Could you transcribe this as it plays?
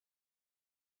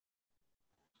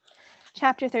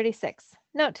Chapter 36.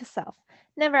 Note to self.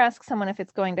 Never ask someone if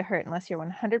it's going to hurt unless you're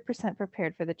 100%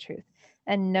 prepared for the truth.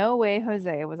 And no way,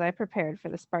 Jose, was I prepared for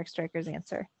the spark striker's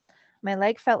answer. My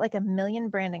leg felt like a million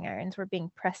branding irons were being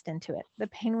pressed into it. The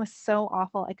pain was so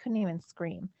awful I couldn't even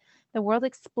scream. The world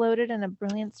exploded in a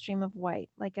brilliant stream of white,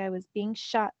 like I was being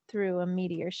shot through a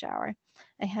meteor shower.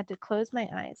 I had to close my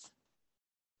eyes.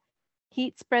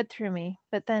 Heat spread through me,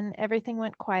 but then everything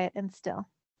went quiet and still.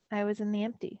 I was in the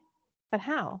empty. But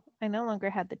how? I no longer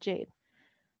had the jade.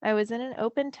 I was in an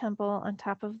open temple on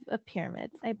top of a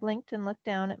pyramid. I blinked and looked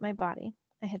down at my body.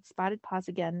 I had spotted paws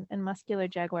again and muscular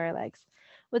jaguar legs.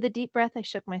 With a deep breath, I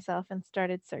shook myself and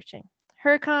started searching.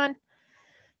 Huracan!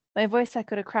 My voice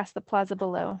echoed across the plaza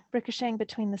below, ricocheting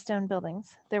between the stone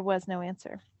buildings. There was no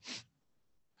answer.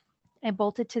 I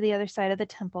bolted to the other side of the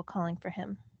temple, calling for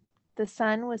him. The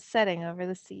sun was setting over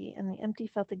the sea, and the empty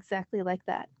felt exactly like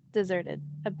that, deserted,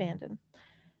 abandoned.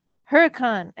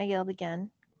 Huracan! I yelled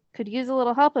again. Could use a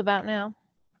little help about now.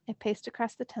 I paced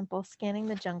across the temple, scanning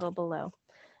the jungle below.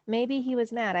 Maybe he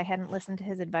was mad I hadn't listened to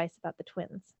his advice about the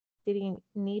twins. Did he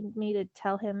need me to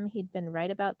tell him he'd been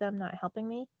right about them not helping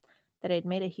me? That I'd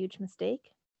made a huge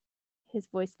mistake? His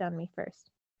voice found me first.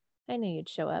 I knew you'd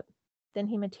show up. Then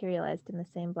he materialized in the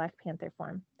same Black Panther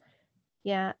form.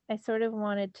 Yeah, I sort of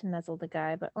wanted to nuzzle the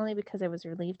guy, but only because I was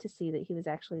relieved to see that he was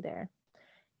actually there.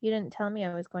 You didn't tell me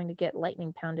I was going to get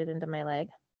lightning pounded into my leg.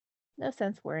 No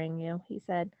sense worrying you, he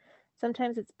said.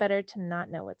 Sometimes it's better to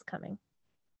not know what's coming.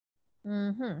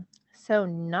 So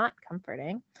not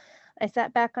comforting. I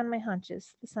sat back on my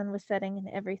haunches. The sun was setting and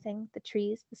everything, the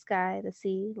trees, the sky, the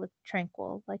sea, looked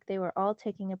tranquil, like they were all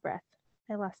taking a breath.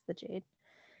 I lost the jade.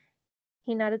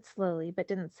 He nodded slowly, but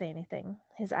didn't say anything.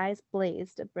 His eyes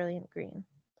blazed a brilliant green.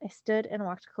 I stood and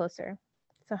walked closer.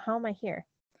 So how am I here?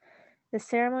 The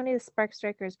ceremony the Spark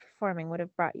Striker is performing would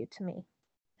have brought you to me.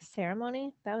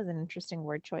 Ceremony? That was an interesting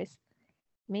word choice.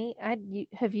 Me? I'd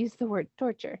have used the word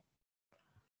torture.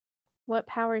 What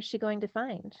power is she going to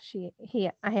find?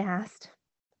 I asked.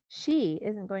 She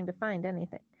isn't going to find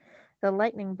anything. The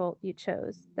lightning bolt you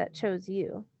chose, that chose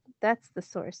you, that's the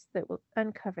source that will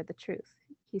uncover the truth.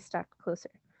 He stalked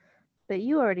closer. But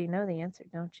you already know the answer,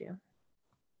 don't you?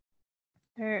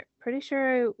 Pretty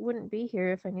sure I wouldn't be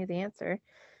here if I knew the answer.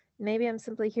 Maybe I'm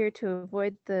simply here to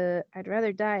avoid the I'd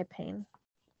rather die pain.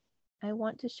 I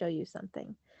want to show you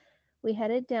something. We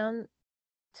headed down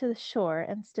to the shore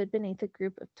and stood beneath a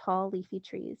group of tall, leafy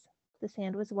trees. The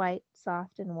sand was white,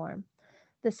 soft, and warm.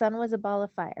 The sun was a ball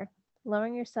of fire,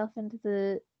 lowering yourself into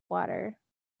the water,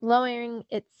 lowering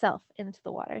itself into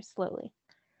the water slowly.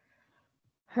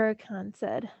 Huracan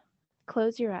said,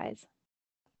 Close your eyes.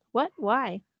 What?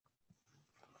 Why?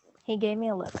 He gave me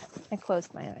a look. I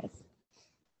closed my eyes.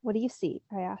 What do you see?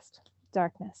 I asked.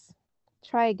 Darkness.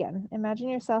 Try again. Imagine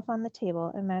yourself on the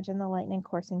table. Imagine the lightning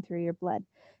coursing through your blood.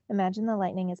 Imagine the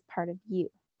lightning is part of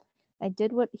you. I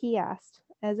did what he asked.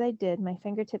 As I did, my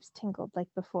fingertips tingled like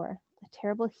before. A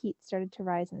terrible heat started to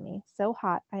rise in me, so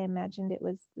hot I imagined it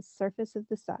was the surface of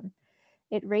the sun.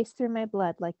 It raced through my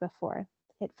blood like before.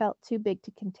 It felt too big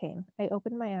to contain. I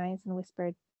opened my eyes and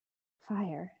whispered,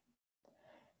 Fire.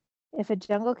 If a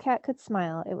jungle cat could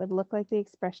smile, it would look like the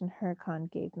expression Huracan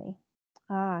gave me.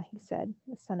 Ah, he said,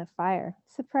 the son of fire.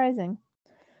 Surprising.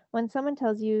 When someone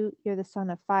tells you you're the son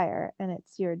of fire and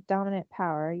it's your dominant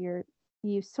power,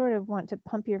 you sort of want to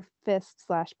pump your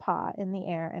fist/paw in the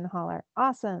air and holler,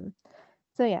 awesome.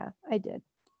 So yeah, I did.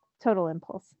 Total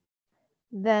impulse.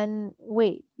 Then,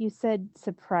 wait, you said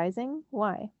surprising?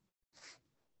 Why?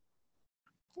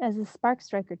 As the Spark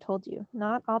Striker told you,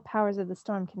 not all powers of the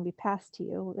storm can be passed to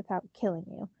you without killing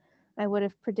you. I would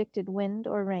have predicted wind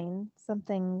or rain,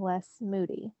 something less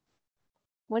moody.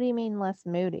 What do you mean less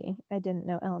moody? I didn't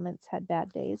know elements had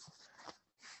bad days.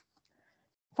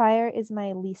 Fire is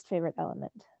my least favorite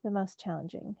element, the most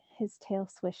challenging. His tail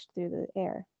swished through the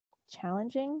air.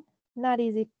 Challenging? Not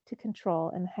easy to control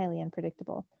and highly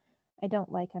unpredictable. I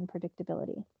don't like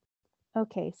unpredictability.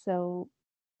 Okay, so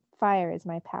fire is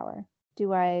my power.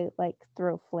 Do I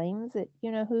throw flames at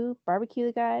you know who? Barbecue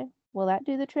the guy? Will that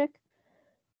do the trick?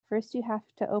 First, you have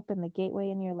to open the gateway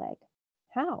in your leg.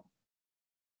 How?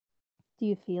 Do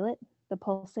you feel it? The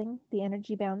pulsing, the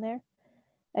energy bound there?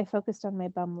 I focused on my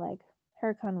bum leg.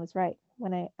 Huracan was right.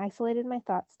 When I isolated my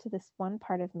thoughts to this one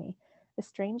part of me, a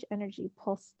strange energy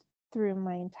pulsed through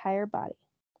my entire body.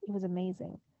 It was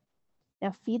amazing.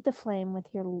 Now feed the flame with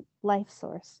your life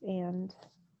source and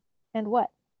what?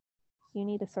 You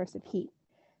need a source of heat.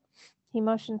 He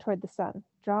motioned toward the sun.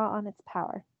 Draw on its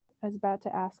power. I was about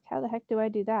to ask, how the heck do I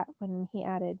do that? When he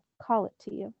added, call it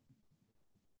to you.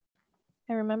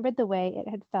 I remembered the way it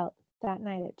had felt that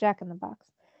night at Jack in the Box.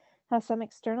 how some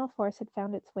external force had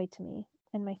found its way to me,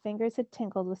 and my fingers had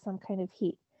tingled with some kind of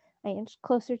heat. I inched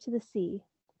closer to the sea.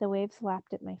 The waves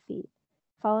lapped at my feet.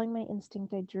 Following my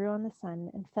instinct, I drew on the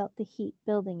sun and felt the heat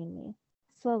building in me.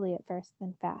 Slowly at first,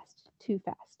 then fast. Too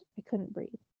fast. I couldn't breathe.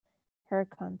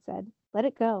 Huracan said, "Let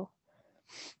it go."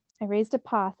 I raised a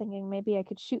paw, thinking maybe I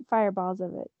could shoot fireballs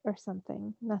of it or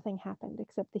something. Nothing happened,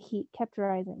 except the heat kept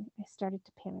rising. I started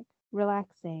to panic.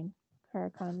 "Relax, Zane,"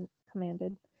 Huracan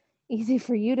commanded. "Easy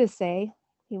for you to say."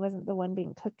 He wasn't the one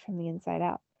being cooked from the inside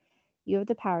out. "You have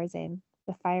the power, Zane.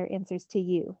 The fire answers to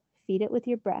you. Feed it with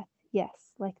your breath.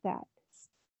 Yes, like that.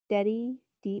 Steady,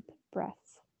 deep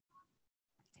breaths."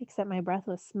 Except my breath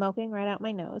was smoking right out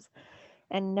my nose,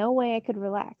 and no way I could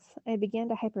relax. I began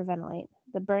to hyperventilate.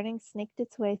 The burning snaked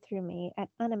its way through me at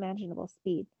unimaginable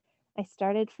speed. I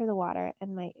started for the water,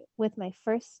 and with my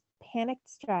first panicked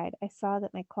stride, I saw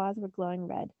that my claws were glowing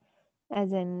red,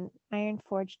 as in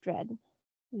iron-forged red.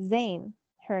 "Zane,"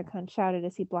 Huracan shouted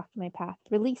as he blocked my path.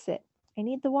 "Release it. I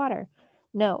need the water."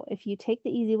 "No, if you take the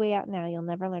easy way out now, you'll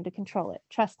never learn to control it.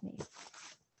 Trust me."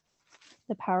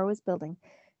 The power was building,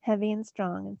 heavy and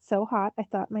strong, and so hot I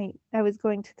thought I was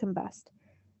going to combust.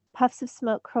 Puffs of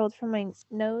smoke curled from my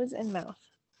nose and mouth.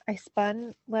 I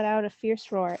spun, let out a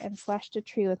fierce roar, and slashed a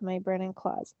tree with my burning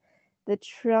claws. The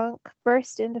trunk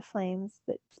burst into flames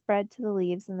that spread to the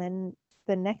leaves, and then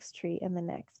the next tree and the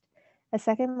next. A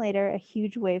second later, a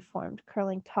huge wave formed,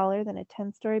 curling taller than a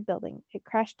 10-story building. It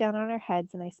crashed down on our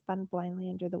heads, and I spun blindly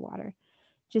under the water.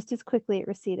 Just as quickly, it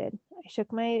receded. I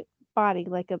shook my body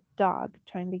like a dog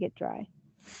trying to get dry.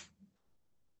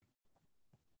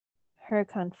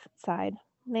 Huracan sighed.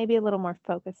 "Maybe a little more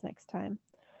focus next time."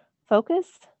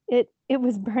 "Focus? It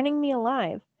was burning me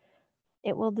alive."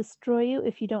 "It will destroy you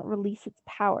if you don't release its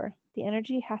power. The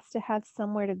energy has to have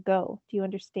somewhere to go. Do you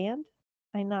understand?"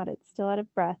 I nodded, still out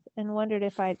of breath, and wondered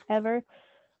if I'd ever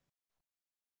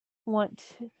wanted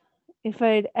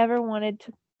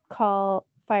to call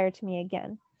fire to me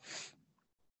again.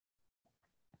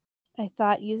 I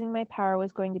thought using my power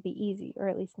was going to be easy, or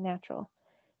at least natural.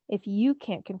 "If you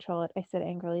can't control it," I said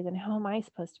angrily, "then how am I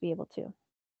supposed to be able to?"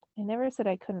 "I never said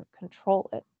I couldn't control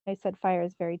it. I said fire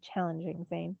is very challenging,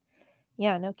 Zane."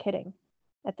 "Yeah, no kidding."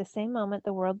 At the same moment,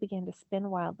 the world began to spin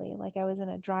wildly, like I was in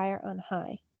a dryer on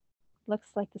high.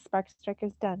 "Looks like the spark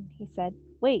striker's done," he said.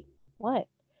 "Wait, what?"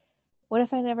 "What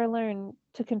if I never learn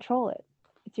to control it?"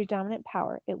 "It's your dominant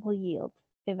power. It will yield,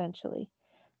 eventually.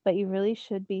 But you really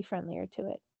should be friendlier to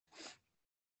it."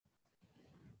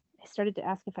 I started to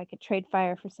ask if I could trade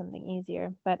fire for something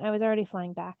easier, but I was already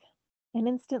flying back. An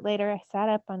instant later, I sat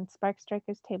up on Spark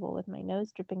Striker's table with my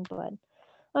nose dripping blood.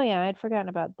 Oh yeah, I'd forgotten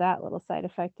about that little side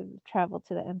effect of travel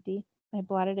to the empty. I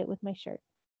blotted it with my shirt.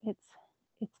 It's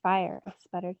fire," I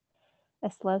sputtered. A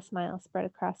slow smile spread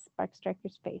across Spark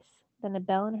Striker's face. Then a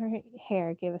bell in her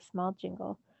hair gave a small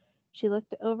jingle. She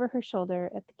looked over her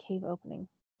shoulder at the cave opening.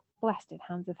 "Blasted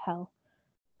hounds of hell."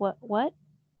 What?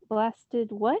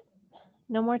 Blasted what?"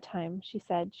 "No more time," she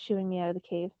said, shooing me out of the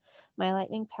cave. My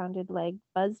lightning-pounded leg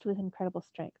buzzed with incredible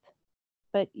strength.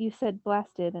 "But you said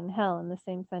blasted and hell in the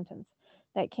same sentence.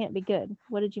 That can't be good.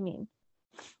 What did you mean?"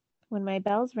 "When my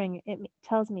bells ring, it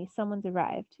tells me someone's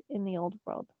arrived in the old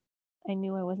world." I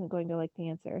knew I wasn't going to like the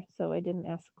answer, so I didn't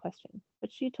ask the question.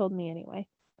 But she told me anyway.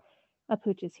 "A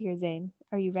pooch is here, Zane.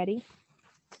 Are you ready?"